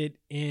interested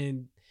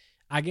in,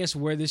 I guess,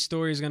 where this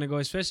story is going to go,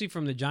 especially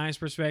from the Giants'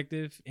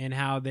 perspective and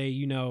how they,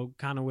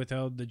 kind of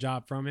withheld the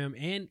job from him,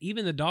 and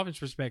even the Dolphins'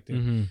 perspective.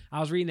 Mm-hmm.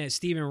 I was reading that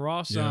Stephen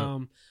Ross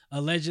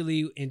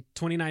allegedly in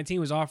 2019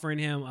 was offering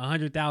him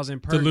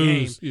 $100,000 per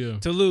game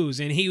to lose,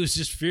 and he was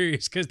just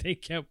furious because they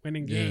kept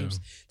winning games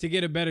to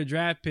get a better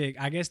draft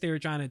pick. I guess they were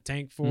trying to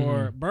tank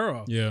for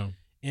Burrow,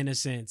 in a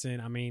sense.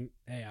 And I mean,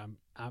 hey,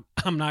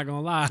 I'm not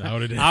gonna lie. I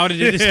would have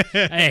did this.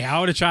 Hey, I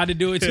would have tried to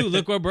do it too.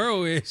 Look where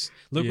Burrow is.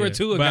 Look where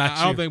Tua but got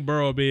you. I don't think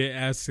Burrow will be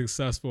as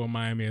successful in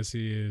Miami as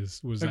he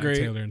was Zach Agreed.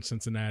 Taylor in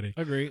Cincinnati.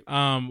 Agreed.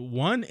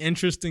 One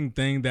interesting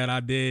thing that I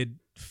did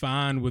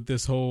find with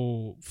this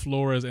whole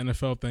Flores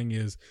NFL thing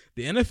is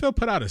the NFL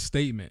put out a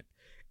statement,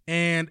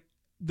 and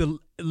they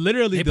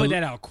put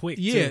that out quick.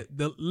 Yeah, too.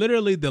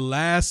 the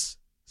last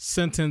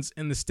sentence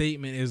in the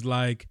statement is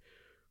like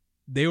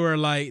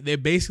they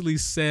basically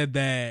said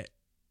that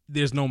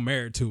there's no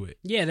merit to it.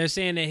 Yeah, they're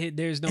saying that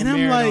there's no And I'm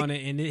merit like- on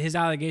it, and his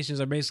allegations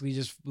are basically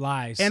just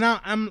lies. And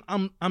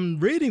I'm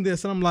reading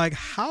this and I'm like,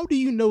 how do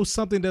you know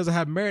something doesn't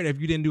have merit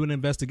if you didn't do an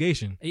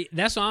investigation?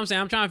 That's what I'm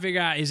saying. I'm trying to figure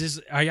out,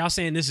 are y'all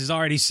saying this is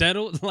already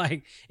settled?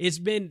 Like, it's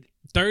been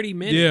 30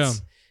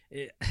 minutes.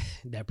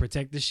 That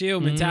protect the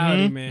shield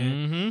mentality, man.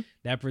 Mm-hmm.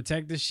 That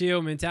protect the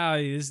shield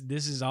mentality.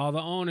 This is all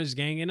the owners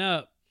ganging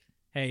up.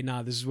 Hey,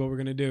 this is what we're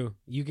gonna do.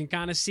 You can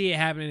kind of see it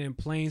happening in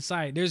plain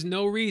sight. There's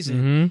no reason.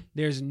 Mm-hmm.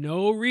 There's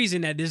no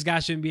reason that this guy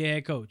shouldn't be a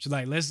head coach.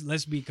 Like,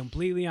 let's be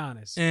completely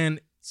honest. And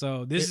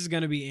So this is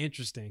gonna be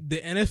interesting. the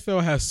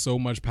NFL has so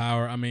much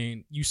power. I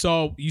mean, you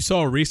saw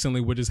recently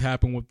what just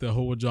happened with the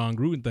whole John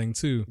Gruden thing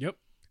too. Yep.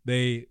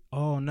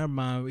 Never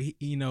mind.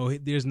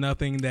 There's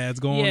nothing that's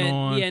going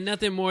on. Yeah,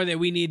 nothing more that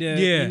we need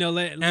to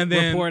let and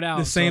then report out.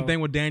 The same thing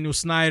with Daniel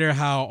Snyder,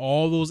 how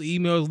all those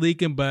emails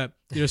leaking, but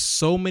there's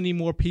so many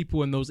more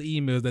people in those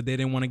emails that they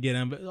didn't want to get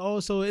in.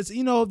 So it's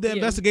the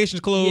investigation's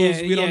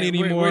closed. We don't need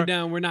any more. We're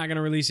done. We're not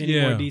gonna release any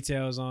more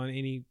details on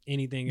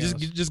anything else.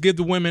 Just give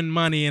the women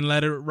money and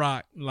let it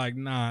rock. Like,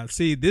 nah.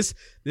 See, this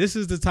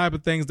is the type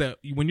of things that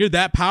when you're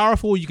that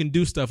powerful, you can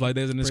do stuff like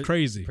this, and it's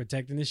crazy.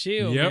 Protecting the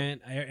shield, man.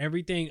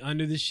 Everything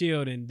under the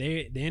shield, and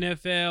the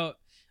NFL,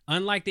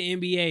 unlike the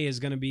NBA, is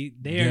going to be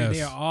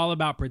they are all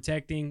about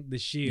protecting the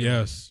shield.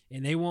 Yes,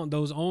 and they want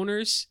those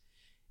owners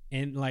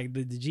and like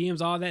the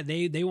GMs, all that.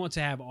 They want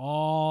to have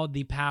all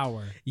the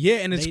power. Yeah,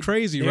 and it's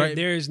crazy, right?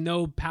 There is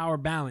no power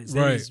balance.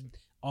 Right. It's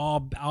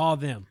all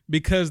them,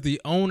 because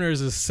the owners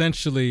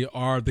essentially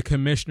are the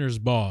commissioner's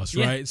boss,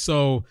 right?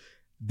 So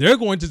they're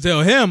going to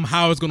tell him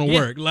how it's going to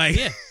work. Like,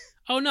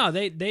 Oh no,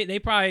 they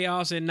probably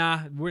all said,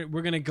 nah, we're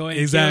gonna go ahead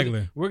and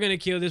Exactly. we're gonna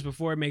kill this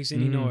before it makes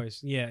any noise.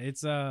 Yeah,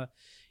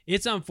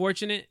 it's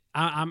unfortunate.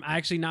 I'm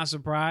actually not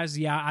surprised.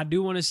 Yeah, I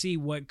do want to see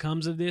what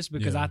comes of this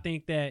because I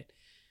think that,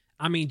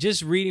 I mean,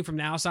 just reading from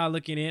the outside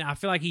looking in, I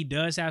feel like he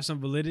does have some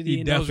validity.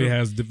 He definitely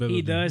has validity.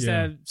 He does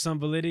have some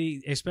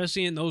validity,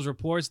 especially in those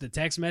reports, the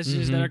text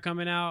messages that are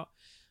coming out,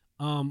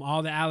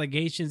 all the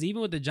allegations,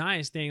 even with the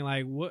Giants thing.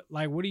 Like what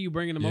are you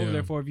bringing them over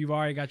there for if you've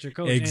already got your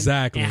coach?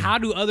 Exactly. And how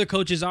do other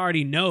coaches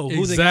already know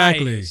who the guy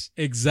is?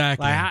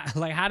 Exactly.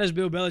 Like how does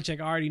Bill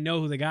Belichick already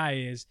know who the guy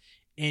is?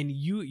 And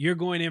you're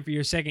going in for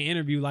your second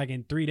interview like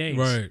in 3 days,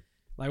 right?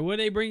 Like, what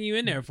do they bring you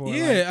in there for?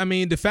 Yeah, like, I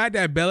mean, the fact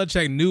that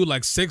Belichick knew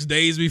like 6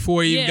 days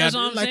before he got,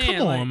 like,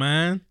 come on,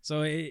 man.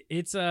 So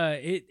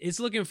it's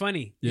looking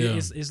funny. Yeah,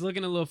 it's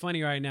looking a little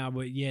funny right now.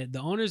 But yeah, the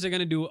owners are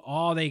gonna do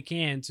all they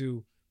can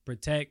to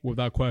protect,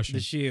 without question,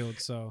 the shield.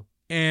 So,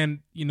 and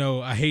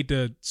I hate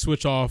to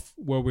switch off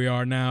where we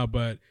are now,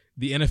 but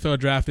the NFL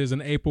draft is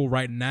in April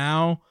right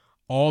now.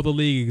 All the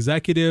league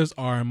executives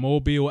are in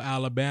Mobile,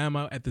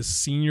 Alabama at the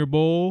Senior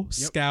Bowl,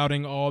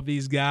 scouting all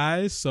these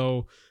guys.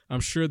 So I'm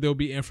sure there'll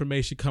be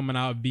information coming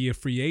out via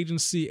free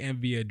agency and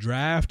via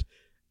draft,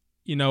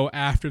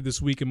 after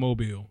this week in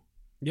Mobile.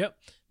 Yep.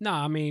 No,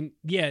 I mean,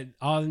 yeah,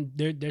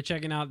 they're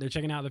checking out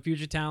the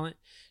future talent,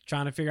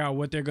 trying to figure out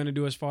what they're going to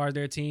do as far as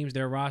their teams,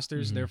 their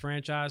rosters, their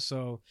franchise.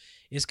 So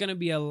it's going to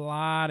be a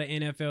lot of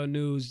NFL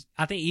news.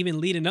 I think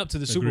even leading up to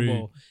the Super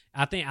Bowl.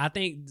 I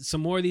think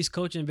some more of these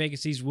coaching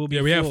vacancies will be.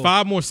 Yeah, we have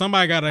 5 more.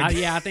 Somebody got to.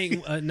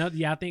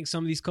 I think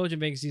some of these coaching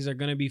vacancies are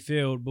going to be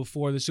filled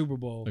before the Super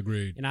Bowl.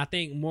 Agreed. And I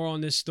think more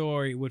on this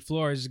story with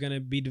Flores is going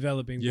to be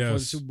developing before the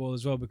Super Bowl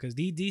as well, because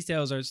these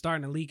details are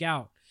starting to leak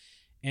out.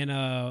 And,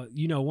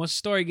 once the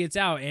story gets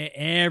out,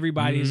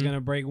 everybody is going to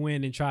break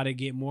wind and try to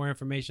get more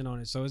information on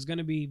it. So it's going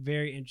to be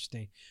very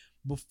interesting.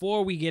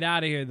 Before we get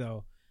out of here,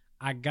 though,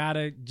 I got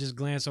to just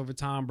glance over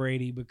Tom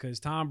Brady, because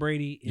Tom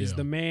Brady is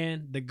the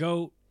man, the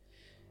GOAT,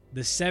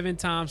 the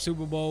 7-time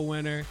Super Bowl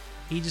winner.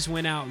 He just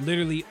went out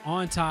literally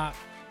on top,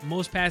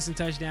 most passing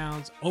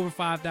touchdowns, over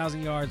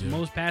 5,000 yards,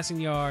 most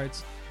passing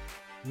yards.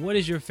 What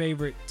is your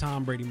favorite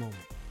Tom Brady moment?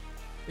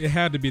 It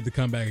had to be the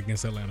comeback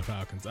against Atlanta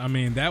Falcons. I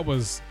mean, that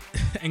was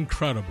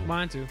incredible.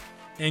 Mine too.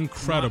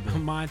 Incredible.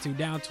 Mine too.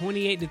 Down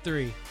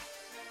 28-3.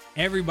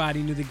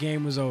 Everybody knew the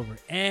game was over.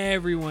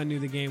 Everyone knew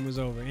the game was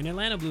over. And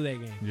Atlanta blew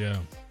that game. Yeah.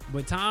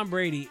 But Tom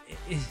Brady,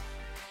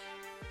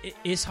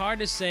 it's hard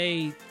to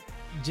say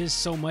just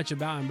so much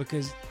about him,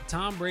 because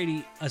Tom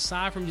Brady,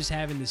 aside from just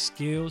having the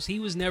skills, he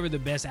was never the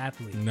best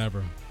athlete.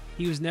 Never.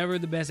 He was never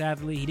the best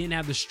athlete. He didn't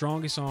have the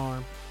strongest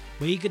arm,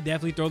 but he could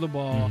definitely throw the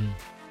ball.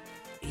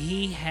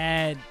 He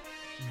had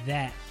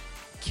that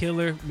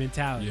killer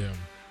mentality. Yeah.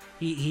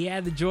 He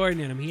had the Jordan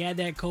in him. He had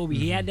that Kobe.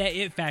 He had that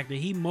it factor.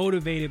 He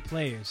motivated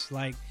players.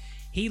 Like,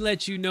 he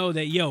let you know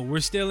that, we're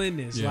still in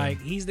this. Like,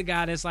 he's the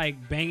guy that's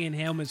like banging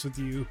helmets with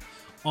you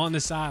on the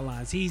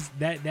sidelines. He's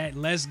that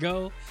let's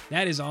go.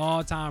 That is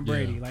all Tom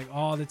Brady, like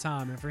all the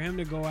time. And for him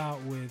to go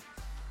out with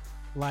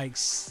like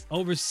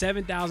over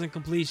 7,000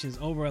 completions,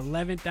 over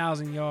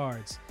 11,000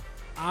 yards,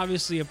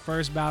 obviously a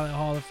first ballot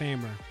Hall of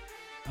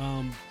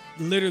Famer.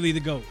 Literally the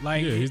GOAT.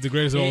 Like, he's the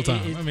greatest of all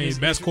time. I mean,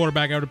 best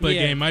quarterback ever to play the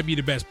game. Might be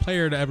the best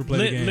player to ever play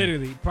the game.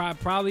 Literally,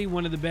 probably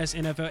one of the best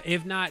NFL,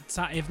 if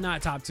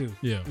not top 2.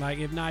 Yeah. Like,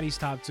 if not, he's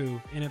top 2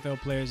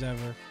 NFL players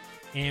ever.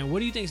 And what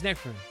do you think's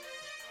next for him?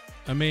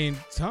 I mean,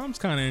 Tom's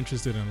kind of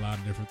interested in a lot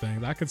of different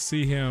things. I could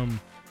see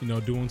him,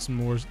 doing some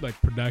more like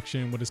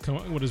production with his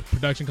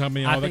production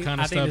company, all that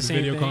kind of stuff, the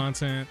video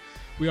content.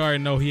 We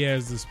already know he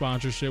has the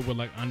sponsorship with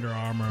like Under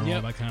Armour,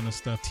 all that kind of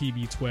stuff,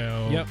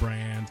 TB12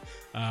 brand.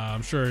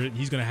 I'm sure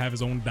he's going to have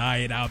his own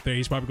diet out there.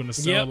 He's probably going to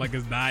sell like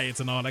his diets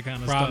and all that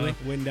kind of probably.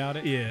 stuff. Wouldn't doubt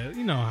it. Yeah,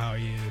 you know how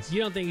he is.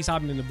 You don't think he's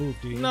hopping in the booth,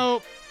 do you?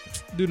 Nope.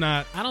 Do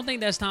not. I don't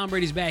think that's Tom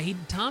Brady's bad.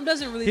 Tom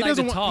doesn't really like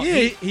to talk.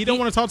 Yeah, he don't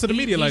want to talk to the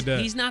media like that.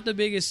 He's not the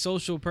biggest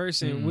social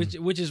person,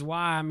 which is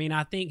why, I mean,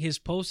 I think his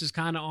post is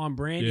kind of on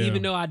brand,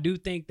 even though I do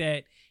think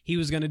that he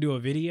was going to do a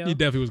video. He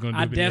definitely was going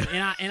to do a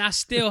video. And I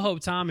still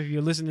hope, Tom, if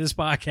you're listening to this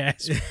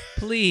podcast,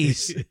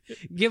 please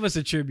give us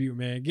a tribute,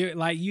 man.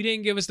 You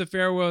didn't give us the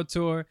farewell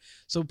tour,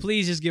 so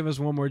please just give us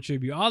one more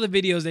tribute. All the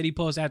videos that he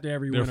posts after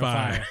every win are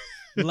fire.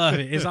 Love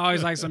it. It's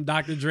always like some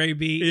Dr. Dre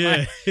beat. Yeah,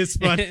 like, it's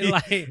funny.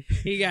 Like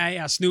he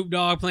got Snoop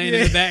Dogg playing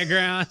in the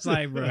background. It's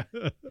like, bro,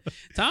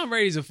 Tom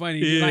Brady's a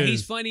funny. Like,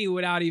 he's funny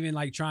without even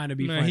like trying to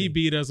be funny. He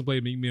beat us and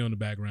played Meek Mill in the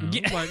background.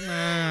 I'm like,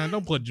 man,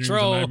 don't play Dreams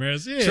Troll. and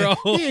Nightmares. Yeah,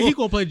 Troll. Yeah, he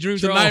gonna play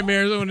Dreams and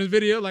Nightmares on his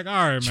video. Like,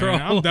 all right,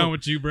 man, I'm done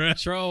with you, bro.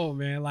 Troll,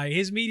 man. Like,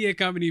 his media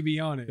company be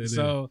on it.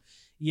 So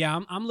yeah,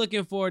 I'm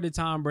looking forward to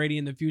Tom Brady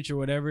in the future,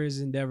 whatever his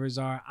endeavors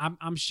are.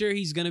 I'm sure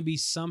he's gonna be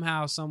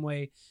somehow, some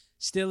way,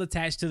 still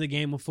attached to the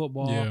game of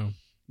football. Yeah.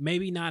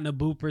 Maybe not in a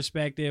booth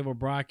perspective or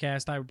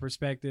broadcast type of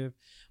perspective,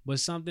 but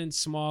something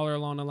smaller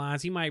along the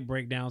lines. He might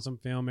break down some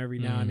film every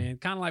now and then,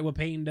 kind of like what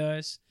Peyton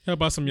does. How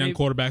about some young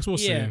quarterbacks? We'll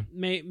see.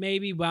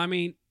 Maybe, but I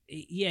mean,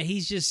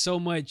 he's just so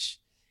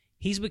much.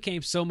 He's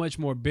became so much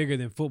more bigger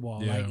than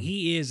football. Like,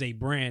 he is a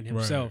brand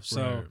himself.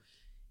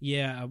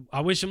 Yeah,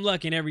 I wish him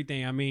luck in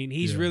everything. I mean,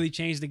 he's really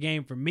changed the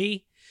game for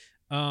me.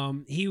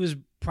 He was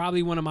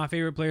probably one of my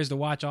favorite players to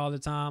watch all the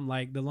time.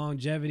 Like the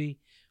longevity,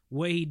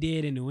 what he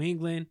did in New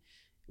England,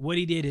 what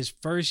he did his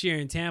first year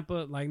in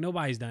Tampa. Like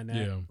nobody's done that.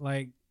 Yeah.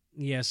 Like,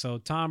 yeah, so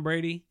Tom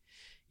Brady,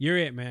 you're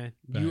it, man.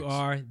 Thanks. You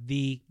are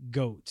the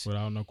GOAT.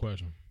 Without no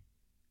question.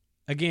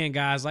 Again,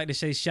 guys, like to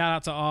say shout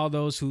out to all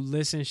those who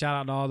listen. Shout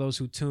out to all those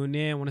who tune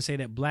in. I want to say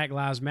that Black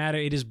Lives Matter.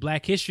 It is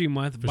Black History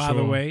Month, by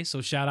the way.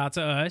 So shout out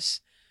to us.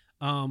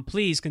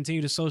 Please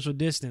continue to social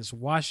distance.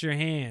 Wash your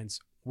hands.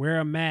 Wear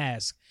a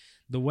mask.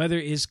 The weather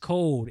is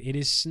cold. It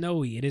is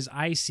snowy. It is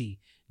icy.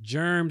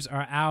 Germs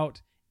are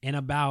out and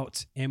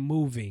about and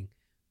moving.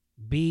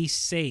 Be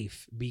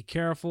safe. Be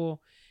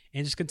careful.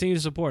 And just continue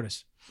to support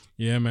us.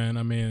 Yeah, man.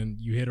 I mean,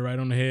 you hit it right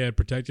on the head.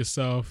 Protect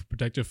yourself.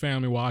 Protect your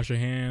family. Wash your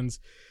hands.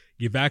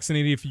 Get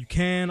vaccinated if you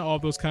can. All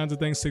those kinds of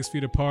things 6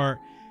 feet apart.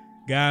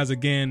 Guys,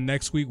 again,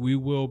 next week we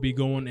will be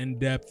going in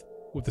depth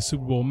with the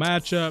Super Bowl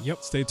matchup.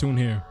 Yep. Stay tuned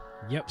here.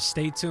 Yep,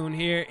 stay tuned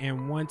here.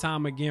 And one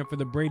time again for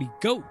the Brady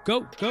GOAT.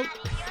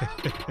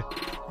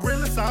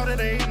 Realest out, it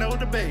ain't no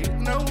debate.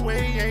 No way,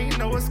 ain't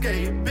no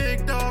escape.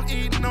 Big dog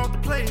eating off the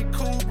plate.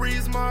 Cool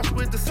breeze march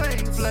with the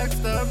Saints.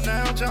 Flexed up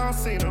now, John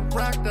Cena.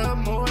 Racked up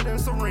more than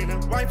Serena.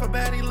 Wife a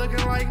baddie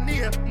looking like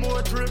Nia.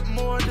 More drip,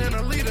 more than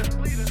a leader.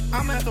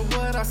 I'm after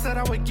what I said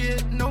I would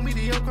get. No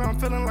mediocre, I'm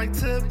feeling like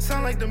Tip.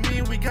 Sound like to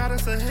me, we got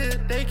us a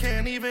hit. They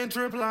can't even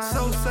drip line.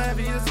 So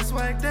savvy is a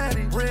swag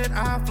daddy. Red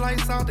eye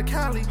flights out to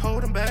Cali.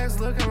 Holding bags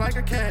looking like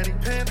a caddy.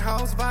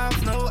 Penthouse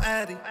vibes, no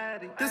addy.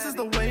 This is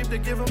the wave to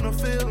give them the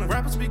feeling.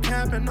 Rappers be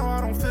capping, no,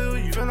 I don't feel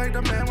you. Feel like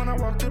the man when I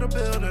walk through the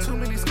building. Too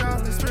many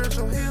scars and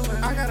spiritual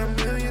healing. I got a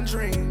million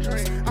dreams.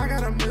 I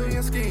got a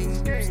million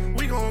schemes.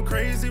 We going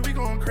crazy, we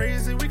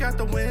got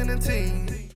the winning team.